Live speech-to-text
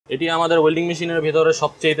এটি আমাদের ওয়েল্ডিং মেশিনের ভিতরে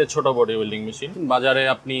সবচেয়ে ছোট বডি ওয়েল্ডিং মেশিন। বাজারে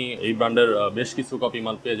আপনি এই ব্র্যান্ডের বেশ কিছু কপি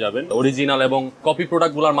মাল পেয়ে যাবেন। অরিজিনাল এবং কপি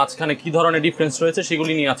প্রোডাক্টগুলোর মাঝখানে কি ধরনের ডিফারেন্স রয়েছে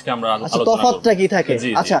সেগুলি নিয়ে আজকে আমরা আলোচনা করব। তফাৎটা কি থাকে?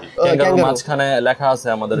 আচ্ছা, ক্যাঙ্গারুর মাঝখানে লেখা আছে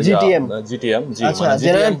আমাদের জিটিএম, জি মানে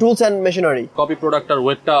general tools and machinery. Copy প্রোডাক্টের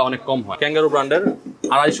ওয়েটটা অনেক কম হয়। ক্যাঙ্গারু ব্র্যান্ডের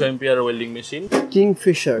 250 এম্পিয়ার ওয়েল্ডিং মেশিন,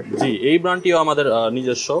 কিংফিশার। জি, এই ব্র্যান্ডটিও আমাদের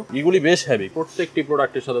নিজস্ব। এগুলি বেশ হেভি, প্রত্যেকটি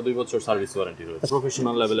প্রোডাক্টের সাথে 2 বছর সার্ভিস ওয়ারেন্টি রয়েছে।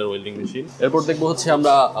 প্রফেশনাল লেভেলের ওয়েল্ডিং মেশিন। এরপর দেখবো হচ্ছে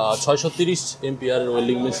আমরা 630 এম্পিয়ার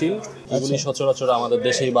ওয়েল্ডিং মেশিন। এগুলি সচরাচর আমাদের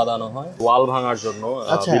দেশেই বানানো হয়, ওয়াল ভাঙার জন্য,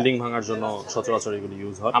 বিল্ডিং ভাঙার জন্য সচরাচর এগুলি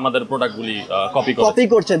ইউজ হয়। আমাদের প্রোডাক্টগুলি কপি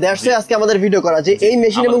করছে। দ্যাটস ওয়াই আজকে আমাদের ভিডিও করা যে এই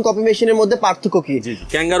মেশিন এবং কপি মেশিনের মধ্যে পার্থক্য কি। জি,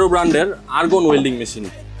 ক্যাঙ্গারু ব্র্যান্ডের argon welding machine.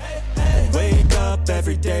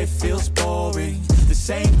 Every day feels boring, the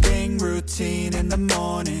same thing, routine in the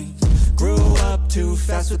morning. Grew up too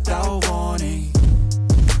fast without warning,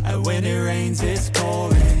 and when it rains it's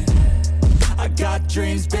pouring. I got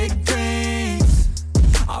dreams, big dreams,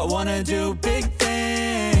 I wanna do big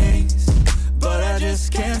things, but I just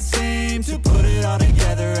can't seem to put it all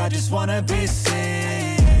together. I just wanna be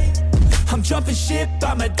seen. I'm jumping ship,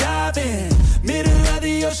 I'm a diving, middle of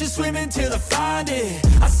the ocean swimming till I find it.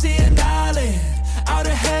 I see an island out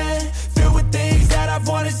ahead, filled with things that I've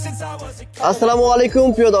wanted since I was a kid. আসসালামু আলাইকুম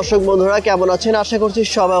প্রিয় দর্শক বন্ধুরা, কেমন আছেন? আশা করছি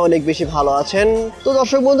সবাই অনেক বেশি ভালো আছেন। তো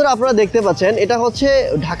দর্শক বন্ধুরা, আপনারা দেখতে পাচ্ছেন এটা হচ্ছে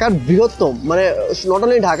ঢাকার বৃহত্তম, মানে নট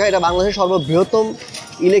অনলি ঢাকা, এটা বাংলাদেশের সর্ববৃহত্তম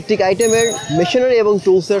ইলেকট্রিক আইটেমের মেশিনারি এবং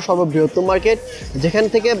টুলসের সর্ববৃহত্তম মার্কেট, যেখান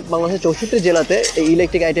থেকে বাংলাদেশের 64 জেলাতে এই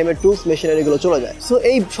ইলেকট্রিক আইটেমের টুলস মেশিনারিগুলো চলে যায়। সো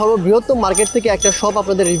এই সর্ববৃহত্তম মার্কেট থেকে একটা শপ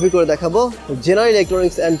আপনাদের রিভিউ করে দেখাবো, general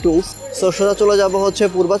electronics and tools. So সোজা চলে যাবো হচ্ছে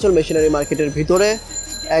পূর্বাচল মেশিনারি মার্কেটের ভিতরে,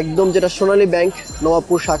 একদম যেটা সোনালী ব্যাংক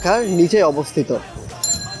নবাবপুর শাখার নিচে অবস্থিত।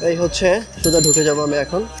 এই হচ্ছে সোজা ঢুকে যাবো আমি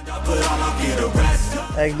এখন।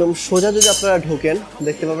 একদম সোজা যদি আপনারা ঢোকেন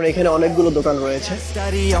দেখতে পাবেন এখানে অনেকগুলো দোকান রয়েছে।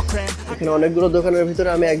 এখানে অনেকগুলো দোকানের ভিতরে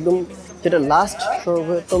আমি একদম যেটা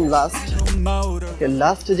সর্বপ্রথম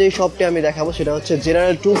লাস্ট যেই শপটি আমি দেখাবো সেটা হচ্ছে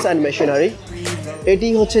জেনারেল টুলস অ্যান্ড মেশিনারি। এটি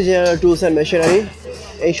হচ্ছে জেনারেল টুলস অ্যান্ড মেশিনারি।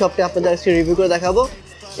 এই শপটি আপনাদের আজকে রিভিউ করে দেখাবো।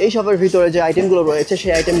 এই শপের ভিতরে যে আইটেমগুলো রয়েছে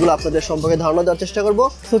সেই আইটেমগুলো আপনাদের সম্পর্কে ধারণা দেওয়ার চেষ্টা করবো।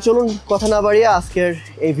 তো চলুন কথা না বাড়িয়ে আজকের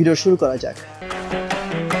এই ভিডিও শুরু করা যাক।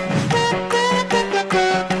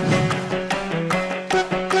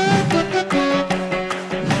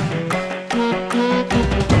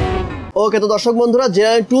 ওকে, তো দর্শক বন্ধুরা,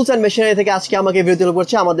 জেনারেল টুলস এন্ড মেশিনারি থেকে আজকে আমাকে ভিডিও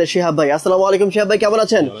করছে আমাদের শিহাব ভাই। আসসালামু আলাইকুম শিহাব ভাই, কেমন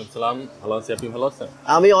আছেন? আসসালাম, ভালো আছি, আপনি ভালো আছেন?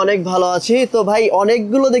 আমি অনেক ভালো আছি। তো ভাই,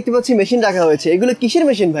 অনেকগুলো দেখতে পাচ্ছি মেশিন রাখা হয়েছে, এগুলো কিসের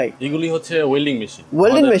মেশিন ভাই? এগুলি হচ্ছে ওয়েল্ডিং মেশিন।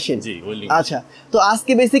 Welding machine? জি, ওয়েল্ডিং। আচ্ছা, তো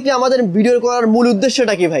আজকে বেসিক্যালি আমাদের ভিডিও করার মূল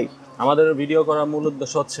উদ্দেশ্যটা কি ভাই? আমাদের ভিডিও করার মূল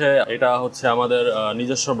উদ্দেশ্য হচ্ছে, এটা হচ্ছে আমাদের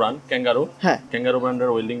নিজস্ব ব্র্যান্ড ক্যাঙ্গারু। ক্যাঙ্গারু ব্র্যান্ডের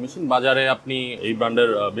ওয়েল্ডিং মেশিন। বাজারে আপনি এই ব্র্যান্ডের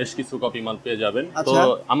বেশ কিছু কপি মাল পেয়ে যাবেন। তো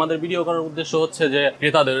আমাদের ভিডিও করার উদ্দেশ্য হচ্ছে যে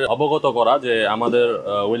ক্রেতাদের অবগত করা যে আমাদের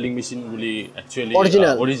ওয়েল্ডিং মেশিনগুলি অ্যাকচুয়ালি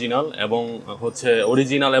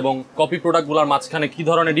অরিজিনাল এবং কপি প্রোডাক্টগুলোর মাঝখানে কি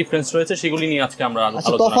ধরনের ডিফারেন্স রয়েছে সেগুলি নিয়ে আজকে আমরা আলোচনা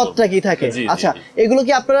করব। তফাৎটা কি থাকে? আচ্ছা, এগুলো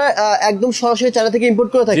কি আপনারা একদম সরাসরি চায়না থেকে ইম্পোর্ট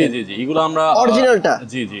করে থাকেন? জি, এগুলো আমরা অরিজিনালটা?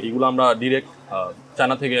 জি, এগুলো আমরা ডাইরেক্ট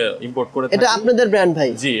চায়না থেকে ইম্পোর্ট করে থাকি। এটা আপনাদের ব্র্যান্ড ভাই?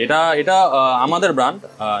 জি, এটা আমাদের ব্র্যান্ড।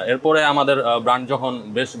 এরপরে আমাদের ব্র্যান্ড যখন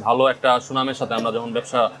বেশ ভালো একটা সুনামের সাথে আমরা যখন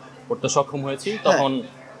ব্যবসা করতে সক্ষম হয়েছি, তখন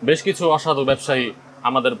বেশ কিছু অসাধু ব্যবসায়ী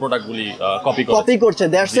আমাদের প্রোডাক্টগুলি কপি করছে।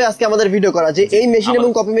 দ্যাটস ওয়াই আজকে আমাদের ভিডিও করা যে এই মেশিন এবং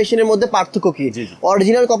কপি মেশিনের মধ্যে পার্থক্য কি,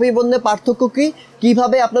 অরিজিনাল কপির মধ্যে পার্থক্য কি,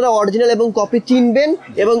 কিভাবে আপনারা অরিজিনাল এবং কপি চিনবেন,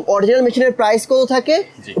 এবং অরিজিনাল মেশিনের প্রাইস কত থাকে,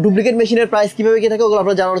 ডুপ্লিকেট মেশিনের প্রাইস কিভাবে কি থাকে, ওগুলো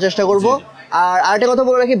আমরা জানার চেষ্টা করব। আর আরেকটা কথা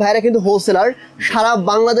বলে রাখি, ভাইরা কিন্তু হোলসেলার। সারা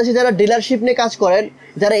বাংলাদেশে যারা ডিলারশিপ নিয়ে কাজ করেন,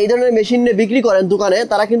 যারা এই ধরনের মেশিন নিয়ে বিক্রি করেন দোকানে,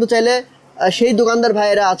 তারা কিন্তু চাইলে, সেই দোকানদার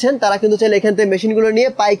ভাইয়েরা আছেন, তারা কিন্তু চাইলে এখান থেকে মেশিনগুলো নিয়ে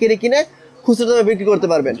পাইকারি কিনে খুচরা দামে বিক্রি করতে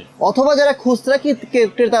পারবেন। অথবা যারা খুচরা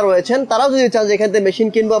ক্রেতা রয়েছেন, তারাও যদি চান যে এখান থেকে মেশিন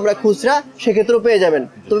কিনবো আমরা খুচরা, সেক্ষেত্রেও পেয়ে যাবেন,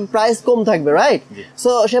 তবে প্রাইস কম থাকবে, রাইট? সো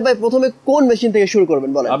সে ভাই, প্রথমে কোন মেশিন থেকে শুরু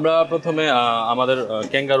করবেন বলেন? আমরা প্রথমে আমাদের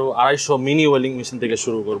ক্যাঙ্গারু 250 মিনি ওয়েল্ডিং মেশিন থেকে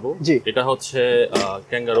শুরু করব। এটা হচ্ছে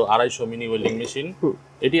ক্যাঙ্গারু 250 মিনি ওয়েল্ডিং মেশিন।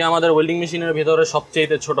 এটি আমাদের ওয়েল্ডিং মেশিনের ভিতরে সবচেয়ে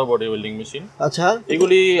ছোট বডি ওয়েল্ডিং মেশিন। আচ্ছা,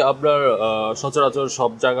 এগুলি আপনার সচরাচর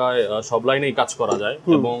সব জায়গায় সব লাইনেই কাজ করা যায়,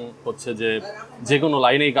 এবং হচ্ছে যে কোনো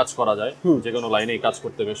লাইনেই কাজ করা যায়, যে কোনো লাইনেই কাজ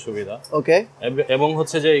করতে বেশ সুবিধা। ওকে, এবং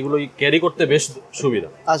হচ্ছে যে এগুলো ক্যারি করতে বেশ সুবিধা।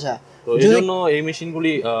 আচ্ছা, তো এই জন্য এই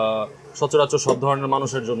মেশিনগুলি সচরাচর সব ধরনের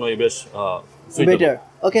মানুষের জন্য বেশ বেটার।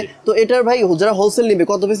 ওকে, তো এটার ভাই যারা হোলসেল নিবে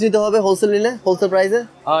কত পিস নিতে হবে? হোলসেল নিলে হোলসেল প্রাইসে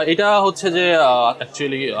এটা হচ্ছে যে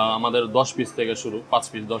অ্যাকচুয়ালি আমাদের 10 পিস থেকে শুরু, 5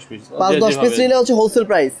 পিস 10 পিস 10 পিস নিলে হচ্ছে হোলসেল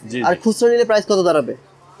প্রাইস। আর খুচরা নিলে প্রাইস কত দাঁড়াবে?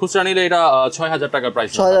 খুচরা নিলে এটা 6000 টাকা প্রাইস,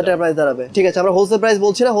 6000 টাকা প্রাইস দাঁড়াবে। ঠিক আছে, আমরা হোলসেল প্রাইস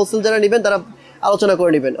বলছি না, হোলসেল যারা নেবেন তারা আলোচনা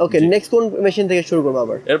করে নেবেন। ওকে, নেক্সট কোন মেশিন থেকে শুরু করবো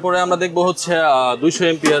আবার? এরপরে আমরা দেখবো হচ্ছে 200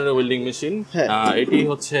 এম্পিয়ার ওয়েল্ডিং মেশিন। এটি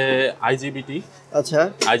হচ্ছে আইজিবিটি। আচ্ছা,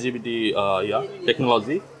 আইজিবিটি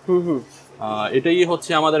টেকনোলজি। এটাই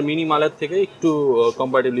হচ্ছে আমাদের মিনি মালের থেকে একটু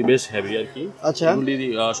কম্পারেটিভলি বেশ হেভি আর কি। আচ্ছা, এগুলি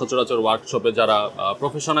সচরাচর ওয়ার্কশপে যারা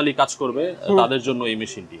প্রফেশনালি কাজ করবে তাদের জন্য এই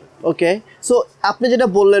মেশিনটি। ওকে, সো আপনি যেটা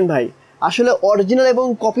বললেন ভাই, আসলে অরিজিনাল এবং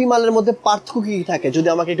কপি মালের মধ্যে পার্থক্য কি থাকে যদি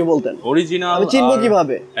আমাকে একটু বলতেন? অরিজিনাল আমি চিনবো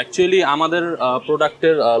কিভাবে? অ্যাকচুয়ালি আমাদের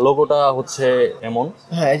প্রোডাক্টের লোগোটা হচ্ছে এমন,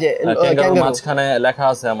 হ্যাঁ, যে ক্যাঙ্গারুর মাঝখানে লেখা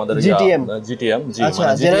আছে আমাদের জিটিএম। জি, আচ্ছা,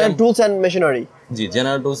 general tools and machinery. G,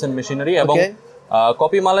 general tools and machinery. এবং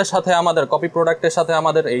কপি মালের সাথে আমাদের কপি প্রোডাক্টের সাথে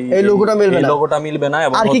আমাদের এই লোগোটা মিলবে না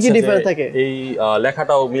এবং আর কি কি ডিফারেন্স থাকে? এই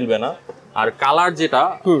লেখাটাও মিলবে না। আর কালার যেটা,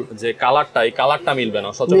 যে কালারটা, এই কালারটা মিলবে না।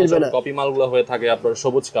 সচরাচর কপি মালগুলো হয়ে থাকে আপনার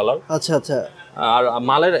সবুজ কালার। আচ্ছা আচ্ছা। আর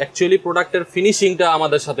মালের অ্যাকচুয়ালি প্রোডাক্টের ফিনিশিংটা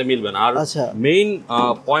আমাদের সাথে মিলবে না। আর মেইন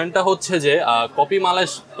পয়েন্টটা হচ্ছে যে কপি মালের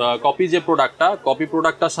কপি যে প্রোডাক্টটা, কপি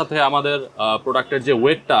প্রোডাক্টটার সাথে আমাদের প্রোডাক্টের যে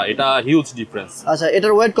ওয়েটটা, এটা হিউজ ডিফারেন্স। আচ্ছা,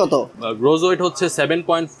 এটার ওয়েট কত? গ্রোস ওয়েট হচ্ছে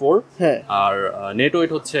 7.4, হ্যাঁ, আর নেট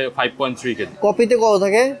ওয়েট হচ্ছে 5.3 কেজি। কপিতে কত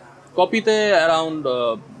থাকে? কপিতে অ্যারাউন্ড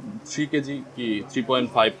 3 কেজি কি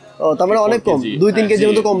 3.5। ও, তার মানে অনেক কম, 2-3 কেজির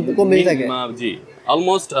মতো কম বেশি থাকে। জি,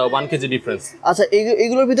 অলমোস্ট 1 কেজি ডিফারেন্স। আচ্ছা,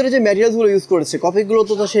 এগুলোর ভিতরে যে ম্যাটেরিয়ালস গুলো ইউজ করেছে, কপিগুলো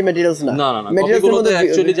তো সেই ম্যাটেরিয়ালস না। না, কপিগুলোতে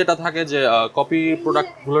অ্যাকচুয়ালি যেটা থাকে যে কপি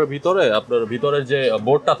প্রোডাক্টগুলোর ভিতরে আপনার ভিতরের যে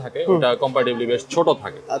বোর্ডটা থাকে ওটা কম্পারেটিভলি বেশ ছোট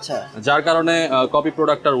থাকে। আচ্ছা, যার কারণে কপি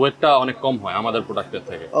প্রোডাক্টটার ওয়েটটা অনেক কম হয় আমাদের প্রোডাক্টের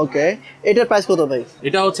থেকে। ওকে, এটার প্রাইস কত ভাই?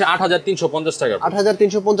 এটা হচ্ছে 8350 টাকা।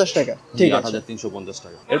 8350 টাকা, ঠিক আছে, 8350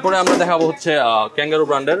 টাকা। এরপরে আমরা দেখাবো হচ্ছে ক্যাঙ্গারু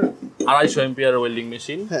ব্র্যান্ডের 250 এম্পিয়ার ওয়েল্ডিং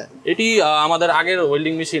মেশিন। এটি আমাদের আগের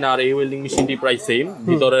ওয়েল্ডিং মেশিন আর এই ওয়েল্ডিং মেশিনটি প্রায় সেম,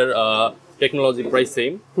 ভিতরের টেকনোলজি প্রায়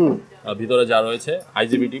সেম। ভিতরে যা রয়েছে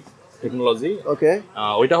আইজিবিটি টেকনোলজি। ওকে,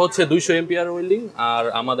 ওইটা হচ্ছে 200 এম্পিয়ার ওয়েল্ডিং আর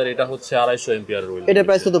আমাদের এটা হচ্ছে 250 এম্পিয়ার ওয়েল্ডিং। এটার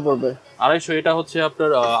প্রাইস কত পড়বে? 250, এটা হচ্ছে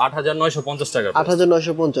আপনার 8950 টাকা।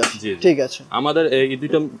 8950, ঠিক আছে। আমাদের এই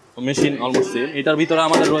দুটো মেশিন অলমোস্ট সেম। এটার ভিতরে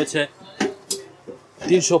আমাদের রয়েছে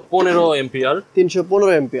 315 এম্পিয়ার।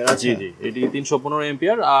 315 এম্পিয়ার, জি, এটি 315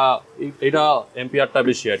 এম্পিয়ার। এটা এম্পিয়ারটা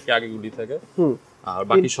বেশি আর কি আগেগুলি থেকে, আর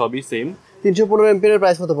বাকি সবই সেম। 315 এম্পিয়ারের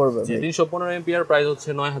প্রাইস কত পড়বে? 315 এম্পিয়ার প্রাইস হচ্ছে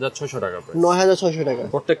 9600 টাকা। 9600 টাকা।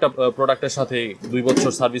 প্রত্যেকটা প্রোডাক্টের সাথে 2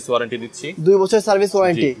 বছর সার্ভিস ওয়ারেন্টি দিচ্ছি। 2 বছর সার্ভিস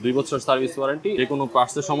ওয়ারেন্টি? 2 বছর সার্ভিস ওয়ারেন্টি। যে কোনো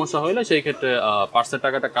পার্টসের সমস্যা হলে সেই ক্ষেত্রে পার্টসের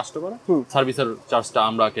টাকাটা কাস্টমার, সার্ভিসের চার্জটা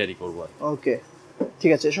আমরা ক্যারি করব। ওকে,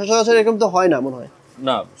 ঠিক আছে। সচরাচর এরকম তো হয় না মনে হয়?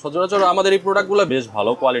 না, সচরাচর আমাদের এই প্রোডাক্টগুলো বেশ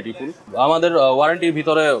ভালো কোয়ালিটিফুল। আমাদের ওয়ারেন্টির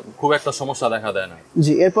ভিতরে খুব একটা সমস্যা দেখা দেয় না।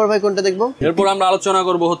 জি, এরপর ভাই কোনটা দেখবো? এরপর আমরা আলোচনা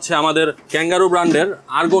করব হচ্ছে আমাদের ক্যাঙ্গারু ব্র্যান্ডের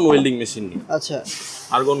আর্গন ওয়েল্ডিং মেশিন নিয়ে। আচ্ছা,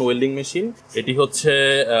 আর্গন ওয়েল্ডিং মেশিন, এটি হচ্ছে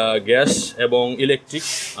গ্যাস এবং ইলেকট্রিক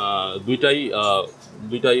দুইটাই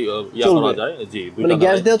করা যায়। জি, মানে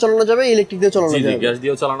গ্যাস দিয়েও চালানো যাবে, ইলেকট্রিক দিয়েও চালানো যাবে? গ্যাস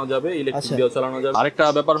দিয়েও চালানো যাবে, ইলেকট্রিক দিয়েও চালানো যাবে। আরেকটা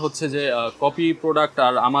ব্যাপার হচ্ছে যে কপি প্রোডাক্ট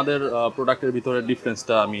আর আমাদের প্রোডাক্টের ভিতরে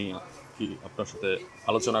ডিফারেন্সটা আমি আপনার সাথে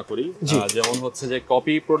আলোচনা করি। যেমন হচ্ছে যে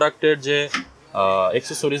কপি প্রোডাক্টের যে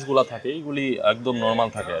অ্যাকসেসরিজ গুলা থাকে এগুলি একদম নরমাল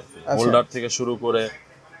থাকে আর কি। হোল্ডার থেকে শুরু করে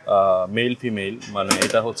মেল ফিমেল, মানে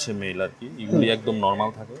এটা হচ্ছে মেল আর কি, এগুলি একদম নরমাল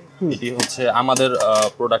থাকে। এটি হচ্ছে আমাদের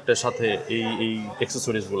প্রোডাক্টের সাথে এই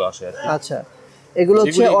অ্যাকসেসরিজ গুলো আসে আর কি। আচ্ছা, এগুলো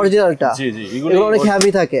হচ্ছে অরিজিনালটা? জি, এগুলো অনেক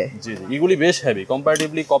হেভি থাকে। জি, এগুলি বেশ হেভি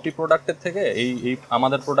কম্পারেটিভলি কপি প্রোডাক্টের থেকে। এই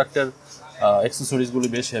আমাদের প্রোডাক্টের অ্যাকসেসরিজ গুলি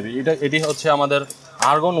বেশ হেভি। এটি হচ্ছে আমাদের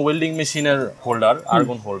আর্গন ওয়েল্ডিং মেশিনের হোল্ডার,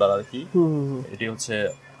 আর্গন হোল্ডার আর কি। এটি হচ্ছে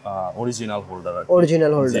অরিজিনাল হোল্ডার আর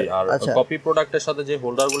অরিজিনাল হোল্ডার। আর কপি প্রোডাক্টের সাথে যে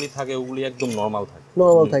হোল্ডারগুলি থাকে ওগুলি একদম নরমাল থাকে,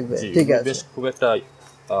 নরমাল থাকবে, ঠিক আছে। বেশ খুব একটা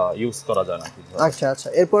ইউজ করা যায় না। আচ্ছা আচ্ছা,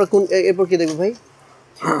 এরপর কি দেখব ভাই?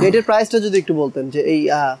 এটার প্রাইসটা যদি একটু বলতেন, যে এই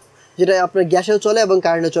যেটা আপনার গ্যাসেও চলে এবং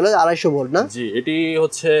কারেন্টে চলে, 250 ভোল্ট না? জি, এটি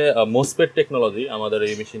হচ্ছে মোসফেট টেকনোলজি। আমাদের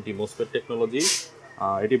এই মেশিনটি মোসফেট টেকনোলজি।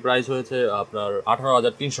 এটি প্রাইস হয়েছে আপনার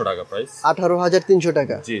 18300 টাকা প্রাইস। 18300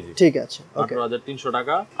 টাকা, জি, ঠিক আছে, 18300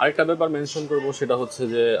 টাকা। আরেকটা ব্যাপার মেনশন করব, সেটা হচ্ছে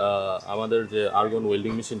যে আমাদের যে আর্গন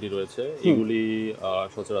ওয়েল্ডিং মেশিনটি রয়েছে এগুলি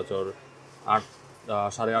সচরাচর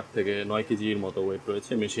 8.5 থেকে 9 কেজির মতো ওয়েট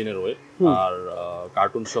রয়েছে মেশিনের ওয়েট, আর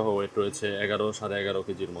কার্টুন সহ ওয়েট রয়েছে 11.5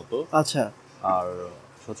 কেজির মতো। আচ্ছা, আর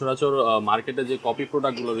সচরাচর মার্কেটে যে কপি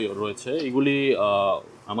প্রোডাক্টগুলো রয়েছে এগুলি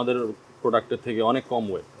আমাদের প্রোডাক্টের থেকে অনেক কম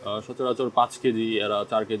ওয়েট। সচরাচর 5 কেজি, এরা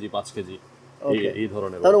 4 কেজি 5 কেজি এই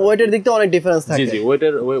ধরনের। তার ওয়েটের দিক থেকে অনেক ডিফারেন্স থাকে। জি,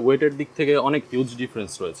 ওয়েটের দিক থেকে অনেক হিউজ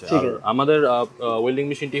ডিফারেন্স রয়েছে। আর আমাদের ওয়েল্ডিং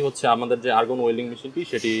মেশিনটি হচ্ছে, আমাদের যে আর্গন ওয়েল্ডিং মেশিনটি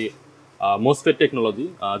সেটি মোসফেট টেকনোলজি,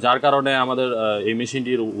 যার কারণে আমাদের এই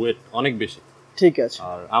মেশিনটির ওয়েট অনেক বেশি। ঠিক আছে।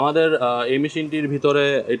 আর আমাদের এই মেশিনটির ভিতরে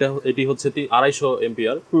এটি হচ্ছে 250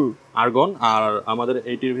 এম্পিয়ার আর্গন, আর আমাদের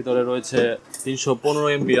এইটির ভিতরে রয়েছে 315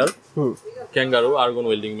 ampere kangaroo argon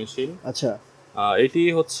welding machine. আচ্ছা, এটি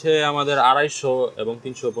হচ্ছে আমাদের 250 এবং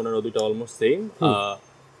 315 দুইটা অলমোস্ট সেম।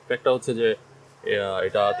 একটা হচ্ছে যে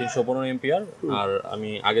এটা 315 এম্পিয়ার, আর আমি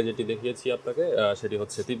আগে যেটি দেখিয়েছি আপনাকে সেটি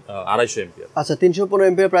হচ্ছে 250 এম্পিয়ার। আচ্ছা 315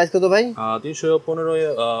 এম্পিয়ার প্রাইস কত ভাই? 315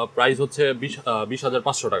 প্রাইস হচ্ছে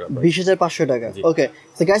 20,500 টাকা। 20,500 টাকা। ওকে,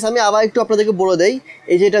 তো গাইস আমি আবার একটু আপনাদেরকে বলে দেই,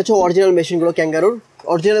 এই যে এটা হচ্ছে অরিজিনাল মেশিনগুলো ক্যাঙ্গারুর।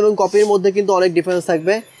 অরিজিনাল এবং কপির মধ্যে কিন্তু অনেক ডিফারেন্স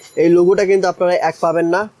থাকবে। এই লোগোটা কিন্তু আপনারা এক পাবেন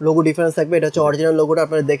না, লোগো ডিফারেন্স থাকবে। এটা হচ্ছে অরিজিনাল লোগোটা,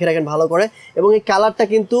 আপনারা দেখে রাখেন ভালো করে। এবং এই কালারটা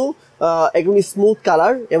কিন্তু একদম স্মুথ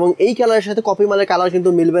কালার, এবং এই কালারের সাথে কপি মালের কালার কিন্তু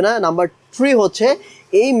মিলবে না। নাম্বার 3 হচ্ছে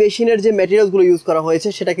এই মেশিনের যে ম্যাটেরিয়ালসগুলো ইউজ করা হয়েছে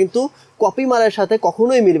সেটা কিন্তু কপি মালের সাথে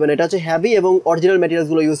কখনোই মিলবে না। এটা হচ্ছে হ্যাভি এবং অরিজিনাল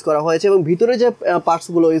ম্যাটেরিয়ালসগুলো ইউজ করা হয়েছে, এবং ভিতরে যে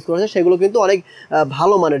পার্টসগুলো ইউজ করা হয়েছে সেগুলো কিন্তু অনেক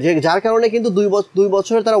ভালো মানের, যার কারণে কিন্তু 2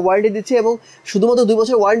 বছরের তারা ওয়ারেন্টি দিচ্ছে। এবং শুধুমাত্র 2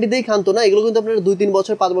 বছর ওয়ারেন্টি দিয়েই খান্ত না, এগুলো কিন্তু আপনার 2-3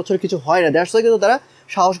 বছর 5 বছর কিছু হয় না। দ্যাটস ওয়াই কিন্তু তারা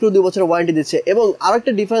সাহস করে 2 বছরের ওয়ারেন্টি দিচ্ছে। এবং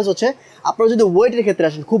আরেকটা ডিফারেন্স হচ্ছে, আপনারা যদি ওয়েটের ক্ষেত্রে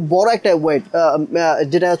আসেন, খুব বড় একটা ওয়েট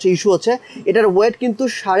যেটা হচ্ছে ইস্যু হচ্ছে, এটার ওয়েট কিন্তু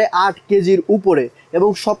 8.5 কেজির উপরে, এবং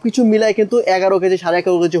সব কিছু মিলায় কিন্তু 11 কেজি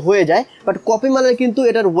 11.5 কেজি হয়ে যায়। বাট কপি মালের কিন্তু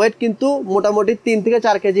এটার ওয়েট কিন্তু মোটামুটি 3 থেকে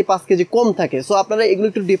 4 কেজি 5 কেজি কম থাকে। সো আপনারা এগুলো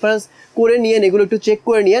একটু ডিফারেন্স করে নিয়েন, এগুলো একটু চেক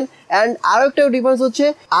করে নিয়েন। অ্যান্ড আরও একটা ডিফারেন্স হচ্ছে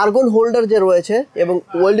আর্গন হোল্ডার যে রয়েছে এবং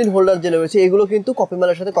ওয়েল্ডিং হোল্ডার যে রয়েছে, এগুলো কিন্তু কপি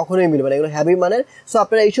মালের সাথে কখনোই মিলবে না, এগুলো হ্যাভি মানের। সো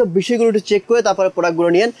আপনারা এইসব বিষয়গুলো একটু চেক করে তারপরে প্রোডাক্টগুলো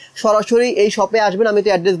নিয়েন। সরাসরি এই শপে আসবেন, আমি তো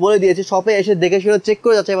অ্যাড্রেস বলে দিয়েছি। শপে এসে দেখে শুনে চেক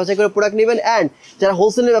করে যাচাই বাছাই করে প্রোডাক্ট নেবেন। অ্যান্ড যারা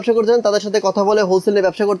হোলসেলের ব্যবসা করতে চান তাদের সাথে কথা বলে হোলসেলের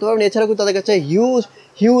ব্যবসা করতে পারবেন। এছাড়াও কিন্তু তাদের কাছে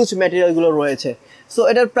হিউজ ম্যাটেরিয়ালগুলো রয়েছে। সো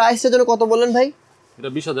এটার প্রাইসটা যেন কত বললেন ভাই? এটা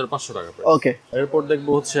 20,500 টাকা। ওকে, এরপর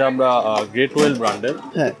দেখবো হচ্ছে আমরা গ্রেট ওয়েল ব্র্যান্ডের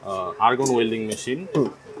আর্গন ওয়েল্ডিং মেশিন।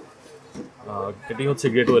 এটি হচ্ছে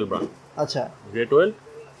গ্রেট ওয়েল ব্র্যান্ড। আচ্ছা, গ্রেট ওয়েল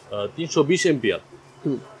 320 এম্পিয়ার।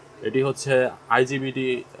 এটি হচ্ছে আইজিবিটি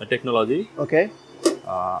টেকনোলজি। ওকে,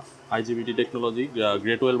 আইজিবিটি টেকনোলজি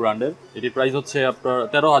গ্রেট ওয়েল ব্র্যান্ডের। এটির প্রাইস হচ্ছে আপনার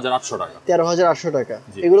 13,800 টাকা। 13,800 টাকা।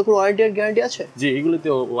 এগুলো কোনো ওয়ারেন্টি আর গ্যারান্টি আছে? জি, এগুলিতে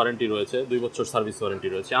ওয়ারেন্টি রয়েছে, 2 বছর সার্ভিস ওয়ারেন্টি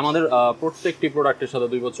রয়েছে। আমাদের প্রত্যেকটি প্রোডাক্টের সাথে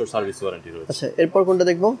 2 বছর সার্ভিস ওয়ারেন্টি রয়েছে। আচ্ছা, এরপর কোনটা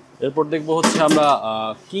দেখবো? এরপর দেখবো হচ্ছে আমরা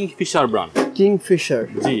কিংফিশার ব্র্যান্ড। কিংফিশার,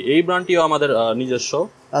 জি, এই ব্র্যান্ডটিও আমাদের নিজস্ব।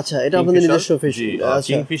 আচ্ছা, এটা আপনাদের নিজস্ব ফিশ।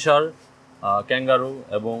 কিংফিশার, ক্যাঙ্গারু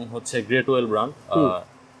এবং হচ্ছে গ্রেট ওয়েল ব্র্যান্ড,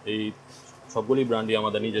 এই সবগুলি ব্র্যান্ডই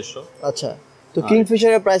আমাদের নিজস্ব। আচ্ছা, তো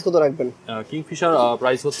কিংফিশারের প্রাইস কত রাখবেন? কিংফিশার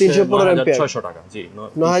প্রাইস হচ্ছে 315 টাকা। জি,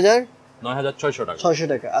 9,600 টাকা। 600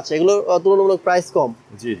 টাকা। আচ্ছা, এগুলো তুলনামূলক প্রাইস কম?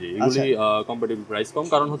 জি, এগুলি কম্পারেটিভ প্রাইস কম,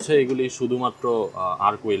 কারণ হচ্ছে এগুলি শুধুমাত্র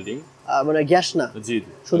আর্ক ওয়েল্ডিং, মানে গ্যাস না। জি,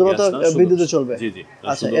 শুধুমাত্র বিদ্যুতে চলবে। জি।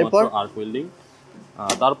 আচ্ছা, এরপর আর্ক ওয়েল্ডিং।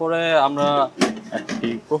 তারপরে আমরা একটি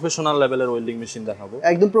প্রফেশনাল লেভেলের ওয়েল্ডিং মেশিন দেখাবো।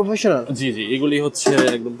 একদম প্রফেশনাল? জি, এগুলি হচ্ছে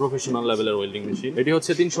একদম প্রফেশনাল লেভেলের ওয়েল্ডিং মেশিন। এটি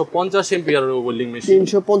হচ্ছে 350 এম্পিয়ারের ওয়েল্ডিং মেশিন।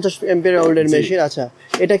 350 এম্পিয়ারের welding machine. আচ্ছা,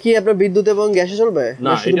 এটা কি আপনার বিদ্যুৎ এবং গ্যাসে চলবে?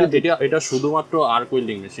 না, এটা শুধুমাত্র আর্ক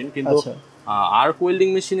ওয়েল্ডিং মেশিন। কিন্তু আর্ক ওয়েল্ডিং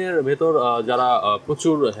মেশিনের ভেতর যারা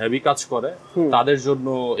প্রচুর হেভি কাজ করে তাদের জন্য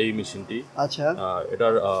এই মেশিনটি। আচ্ছা,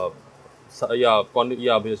 এটার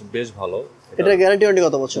বেশ ভালো। এটার গ্যারান্টি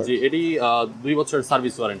কত বছর? জি, এটি 2 বছরের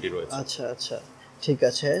সার্ভিস ওয়ারেন্টি রয়েছে। আচ্ছা, ঠিক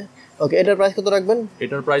আছে। ওকে, এটার প্রাইস কত রাখবেন?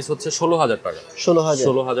 এটার প্রাইস হচ্ছে 16,000 টাকা।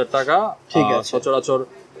 16,000 টাকা। ঠিক আছে। সচরাচর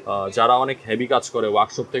যারা অনেক হেভি কাজ করে,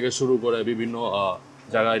 ওয়ার্কশপ থেকে শুরু করে বিভিন্ন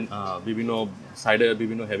জায়গায়, বিভিন্ন সাইডে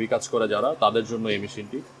বিভিন্ন হেভি কাজ করে যারা, তাদের জন্য এই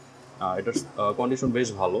মেশিনটি। এটার কন্ডিশন বেশ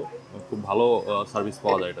ভালো, খুব ভালো সার্ভিস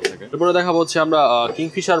পাওয়া যায় এটা থেকে। এরপরে দেখাবো হচ্ছে আমরা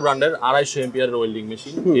কিংফিশার ব্র্যান্ডের 250 এম্পিয়ারের ওয়েল্ডিং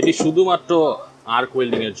মেশিন। এটি শুধুমাত্র আর্ক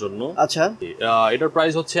ওয়েল্ডিং এর জন্য। আচ্ছা, এটার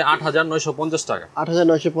প্রাইস হচ্ছে 8,950 টাকা।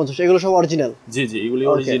 8,950। এগুলো সব অরিজিনাল? জি, এগুলি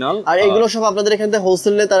অরিজিনাল। আর এগুলো সব আপনাদের এখান থেকে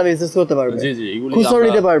হোলসেল নিয়ে তারা বিজনেস করতে পারবে? জি, এগুলি খুচরা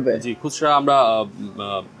নিতে পারবে? জি, খুচরা আমরা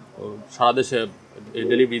সারা দেশে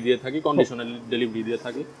ডেলিভারি দিয়ে থাকি, কন্ডিশনাল ডেলিভারি দিয়ে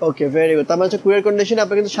থাকি। ওকে, ভেরি গুড। তার মানে হচ্ছে কুরিয়ার কন্ডিশন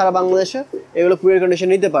আপনি কিন্তু সারা বাংলাদেশে এগুলো কুরিয়ার কন্ডিশন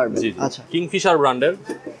নিতে পারবেন। আচ্ছা, কিংফিশার ব্র্যান্ডের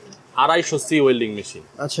 250 সি ওয়েল্ডিং মেশিন।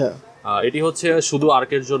 আচ্ছা, এটি হচ্ছে শুধু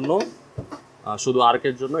আর্কের জন্য।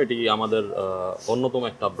 এটি আমাদের অন্যতম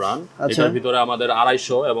একটা ব্র্যান্ড। এটার ভিতরে আমাদের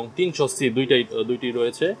 250 এবং 300 সি দুইটি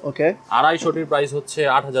রয়েছে। ওকে, 250টির প্রাইস হচ্ছে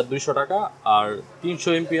 8,200 টাকা, আর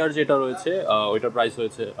 300 এম্পিয়ার যেটা রয়েছে ওইটার প্রাইস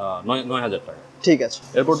হয়েছে 9,000 টাকা। ঠিক আছে।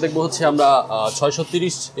 এরপর দেখবো হচ্ছে আমরা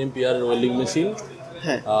 630 এম্পিয়ারের ওয়েল্ডিং মেশিন।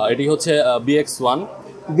 হ্যাঁ, এটি হচ্ছে BX1।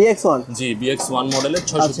 জি, BX1 মডেলের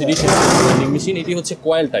 630 ওয়েল্ডিং মেশিন। এটি হচ্ছে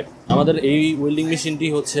কয়েল টাইপ। আমাদের এই ওয়েল্ডিং মেশিনটি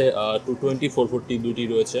হচ্ছে 220, 440 দুটি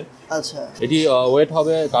রয়েছে। আচ্ছা, এটি ওয়েট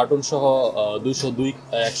হবে কার্টুন সহ 202,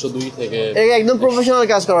 102 থেকে। একদম প্রফেশনাল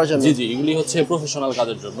কাজ করার জন্য? জি, এগুলি হচ্ছে প্রফেশনাল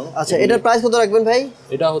কাজের জন্য। আচ্ছা, এটার প্রাইস কত রাখবেন ভাই?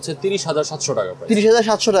 এটা হচ্ছে 30,700 টাকা।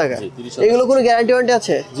 30,700 টাকা। জি, 30,000। এগুলো কোনো গ্যারান্টি ওয়ারেন্টি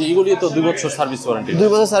আছে? জি, এগুলি তো 2 বছর সার্ভিস ওয়ারেন্টি। 2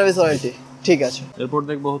 বছর সার্ভিস ওয়ারেন্টি। ঠিক আছে। এরপর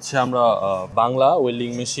দেখবো হচ্ছে আমরা বাংলা ওয়েল্ডিং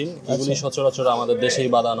মেশিন। এগুলি সচরাচর আমাদের দেশেই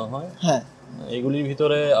বানানো হয়। হ্যাঁ, এগুলির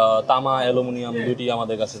ভিতরে তামা অ্যালুমিনিয়াম দুইটি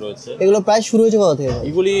আমাদের কাছে রয়েছে। এগুলো প্রাইস শুরু হয়েছে কত থেকে?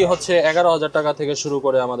 এগুলি হচ্ছে 11,000 টাকা থেকে শুরু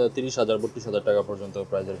করে আমাদের 30,000 32,000 টাকা পর্যন্ত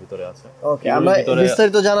প্রাইজের ভিতরে আছে। ওকে, আমরা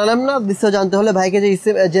বিস্তারিত জানালাম না। বিস্তারিত জানতে হলে ভাইকে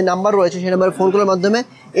যে নাম্বার রয়েছে সেই নাম্বারে ফোন করার মাধ্যমে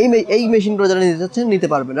এই মেশিনগুলো যারা নিতে চাচ্ছেন নিতে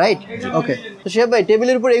পারবেন, রাইট? ওকে, তো শিহাব ভাই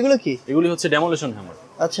টেবিলের উপর এগুলো কি? এগুলি হচ্ছে ডেমোলিশন হ্যামার।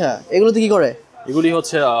 আচ্ছা, এগুলোতে কি করে? এগুলি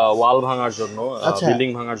হচ্ছে ওয়াল ভাঙার জন্য, বিল্ডিং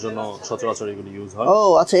ভাঙার জন্য সচরাচর এগুলি ইউজ হয়। ও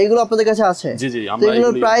আচ্ছা, এগুলো আপনাদের কাছে আছে? জি জি, আমরা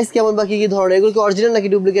এগুলোর প্রাইস কেমন বা কি কি ধরনের? এগুলো কি অরিজিনাল নাকি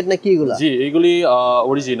ডুপ্লিকেট নাকি এগুলো? জি, এগুলি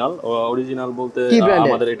অরিজিনাল বলতে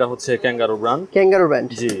আমাদের এটা হচ্ছে ক্যাঙ্গারু ব্র্যান্ড। Kangaroo brand?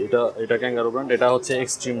 জি, এটা ক্যাঙ্গারু ব্র্যান্ড। এটা হচ্ছে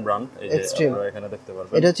এক্সট্রিম ব্র্যান্ড। এই যে আপনারা এখানে দেখতে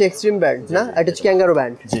পারবেন, এটা হচ্ছে এক্সট্রিম ব্র্যান্ড না? এটা হচ্ছে ক্যাঙ্গারু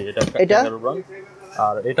ব্র্যান্ড। জি, এটা ক্যাঙ্গারু ব্র্যান্ড।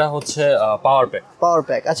 আর এটা হচ্ছে পাওয়ার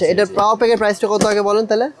প্যাক। আচ্ছা, এটার পাওয়ার প্যাকের প্রাইসটা কত আগে বলেন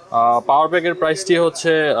তাহলে? পাওয়ার প্যাকের প্রাইসটি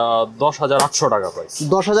হচ্ছে 10,800 টাকা প্রাইস।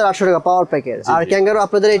 10,800 টাকা পাওয়ার প্যাকের। আর ক্যাঙ্গারু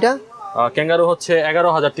আপনাদের এটা? ক্যাঙ্গারু হচ্ছে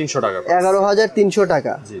 11,300 টাকা। 11,300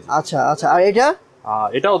 টাকা। আচ্ছা আচ্ছা, আর এটা?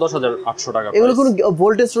 এটাও 10,800 টাকা। এগুলো কোনো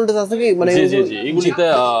ভোল্টেজ আছে কি? মানে জি জি জি, এগুলিতে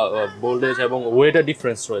ভোল্টেজ এবং ওয়েটের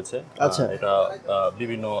ডিফারেন্স রয়েছে। আচ্ছা, এটা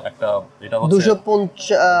বিভিন্ন একটা, এটা হচ্ছে 250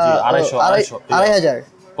 2,500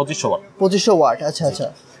 2500 ওয়াট। 2500 ওয়াট। আচ্ছা আচ্ছা,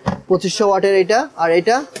 2500 ওয়াটের এটা। আর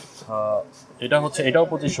এটা? এটা হচ্ছে, এটাও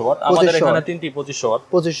 2500 ওয়াট। আমাদের এখানে তিনটি 2500 ওয়াট।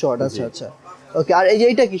 2500 ওয়াট। আচ্ছা আচ্ছা, ওকে। আর এই যে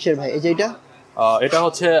এটা কিসের ভাই? এই যে এটা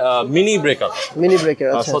হচ্ছে মিনি ব্রেকার।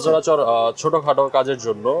 আচ্ছা, সচরাচর ছোটখাটো কাজের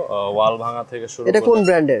জন্য ওয়াল ভাঙা থেকে শুরু করে। এটা কোন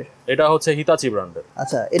ব্র্যান্ডের? এটা হচ্ছে হিতাচি ব্র্যান্ডের।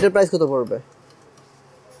 আচ্ছা, এটার প্রাইস কত পড়বে?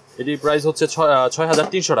 এটির প্রাইস হচ্ছে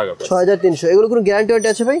 6,300 টাকা। 6,300। এগুলো কোনো গ্যারান্টি ওয়ারেন্টি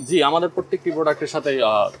আছে ভাই? জি, আমাদের প্রত্যেকটি প্রোডাক্টের সাথে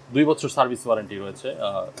 2 বছর সার্ভিস ওয়ারেন্টি রয়েছে।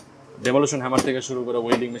 ডেমোলিশন হ্যামার থেকে শুরু করে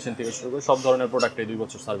ওয়েল্ডিং মেশিন থেকে শুরু করে সব ধরনের প্রোডাক্টে 2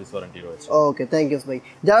 বছর সার্ভিস ওয়ারেন্টি রয়েছে। ওকে, থ্যাংক ইউ ভাই।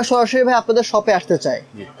 যারা সরাসরি ভাই আপনাদের শপে আসতে চায়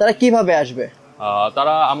তারা কিভাবে আসবে?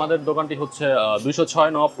 তারা আমাদের দোকানটি হচ্ছে 206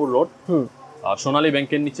 নবাবপুর রোড, সোনালী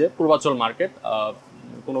ব্যাংকের নিচে, পূর্বাচল মার্কেট।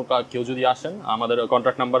 কেউ যদি আসেন আমাদের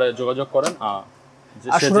কন্ট্যাক্ট নাম্বারে যোগাযোগ করেন।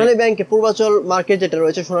 আর সোনালী ব্যাংকে পূর্বাচল মার্কেট যেটা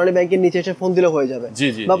রয়েছে, সোনালী ব্যাংকের নিচে এসে ফোন দিলে হয়ে যাবে। জি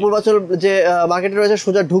জি, বা পূর্বাচল যে মার্কেট রয়েছে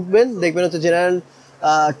সোজা ঢুকবেন, দেখবেন হচ্ছে general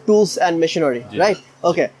tools and machinery, right?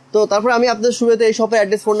 ওকে, তো তারপর আমি আপনাদের শুরুতে এই শপের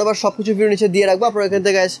অ্যাড্রেস, ফোন নাম্বার সবকিছু ভিডিও নিচে দিয়ে রাখবো, আপনারা এখান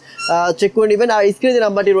থেকে চেক করে নেবেন। আর স্ক্রিনে যে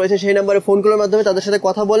নাম্বারটি রয়েছে সেই নাম্বারে ফোন করার মাধ্যমে তাদের সাথে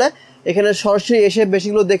কথা বলে এখানে সরাসরি এসে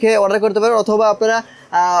বেশিগুলো দেখে অর্ডার করতে পারেন, অথবা আপনারা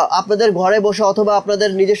আপনাদের ঘরে বসে অথবা আপনাদের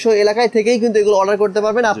নিজস্ব এলাকায় থেকেই কিন্তু এগুলো অর্ডার করতে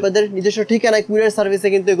পারবেন। আপনাদের নিজস্ব ঠিকানায় কুরিয়ার সার্ভিসে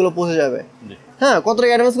কিন্তু এগুলো পৌঁছে যাবে। হ্যাঁ, কত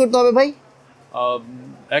টাকা অ্যাডভান্স করতে হবে ভাই?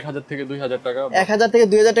 1,000 থেকে 2,000 টাকা। 1,000 থেকে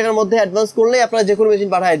 2,000 টাকার মধ্যে অ্যাডভান্স করলেই আপনারা যে কোনো মেশিন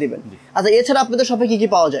পাঠিয়ে দিবেন। আচ্ছা, এছাড়া আপনাদের শপে কি কি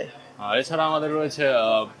পাওয়া যায়? এছাড়া আমাদের রয়েছে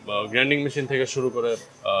গ্রাইন্ডিং মেশিন থেকে শুরু করে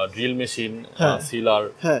ড্রিল মেশিন, সিলার,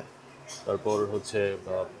 তারপর হচ্ছে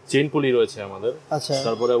চেইন পুলি রয়েছে আমাদের। আচ্ছা,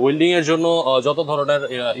 তারপরে ওয়েল্ডিং এর জন্য যত ধরনের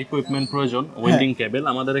ইকুইপমেন্ট প্রয়োজন, ওয়েল্ডিং কেবল,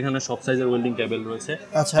 আমাদের এখানে সব সাইজের ওয়েল্ডিং কেবল রয়েছে।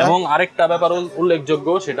 এবং আরেকটা ব্যাপার উল্লেখযোগ্য,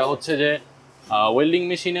 সেটা হচ্ছে যে ওয়েল্ডিং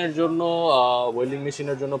মেশিনের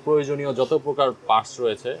জন্য প্রয়োজনীয় যত প্রকার পার্টস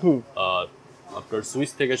রয়েছে, আপনার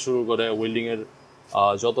সুইচ থেকে শুরু করে ওয়েল্ডিং এর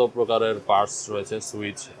যত প্রকারের পার্টস রয়েছে,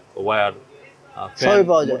 সুইচ, ওয়্যার,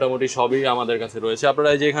 মোটামুটি সবই আমাদের কাছে রয়েছে। আপনারা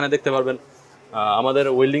এই যে এখানে দেখতে পারবেন আমাদের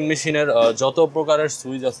ওয়েল্ডিং মেশিনের যত প্রকারের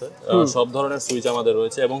সুইচ আছে, সব ধরনের সুইচ আমাদের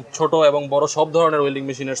রয়েছে, এবং ছোট এবং বড় সব ধরনের ওয়েল্ডিং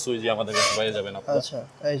মেশিনের সুইচই আমাদের কাছে পেয়ে যাবেন আপনারা। আচ্ছা,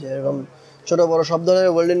 এই যে এরকম ছোট বড় সব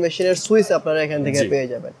ধরনের ওয়েল্ডিং মেশিনের সুইচ আপনারা এখান থেকে পেয়ে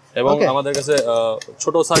যাবেন। এবং আমাদের কাছে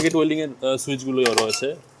ছোট সার্কিট ওয়েল্ডিং এর সুইচগুলোও রয়েছে,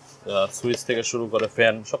 সুইচ থেকে শুরু করে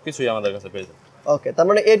ফ্যান সবকিছুই আমাদের কাছে পেয়ে যাবেন। ওকে, তার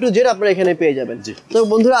মানে A to Z আপনারা এখানে পেয়ে যাবেন। তো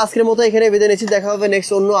বন্ধুরা, আজকের মতো এখানে বিদায় নিচ্ছি। দেখা হবে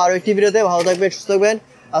নেক্সট অন্য আরো একটি ভিডিওতে। ভালো থাকবেন, সুস্থ থাকবেন।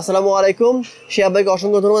 আসসালামু আলাইকুম। শিহাব ভাইকে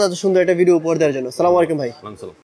অসংখ্য ধন্যবাদ এত সুন্দর একটা ভিডিও উপহার দেওয়ার জন্য। আসসালামু আলাইকুম ভাই।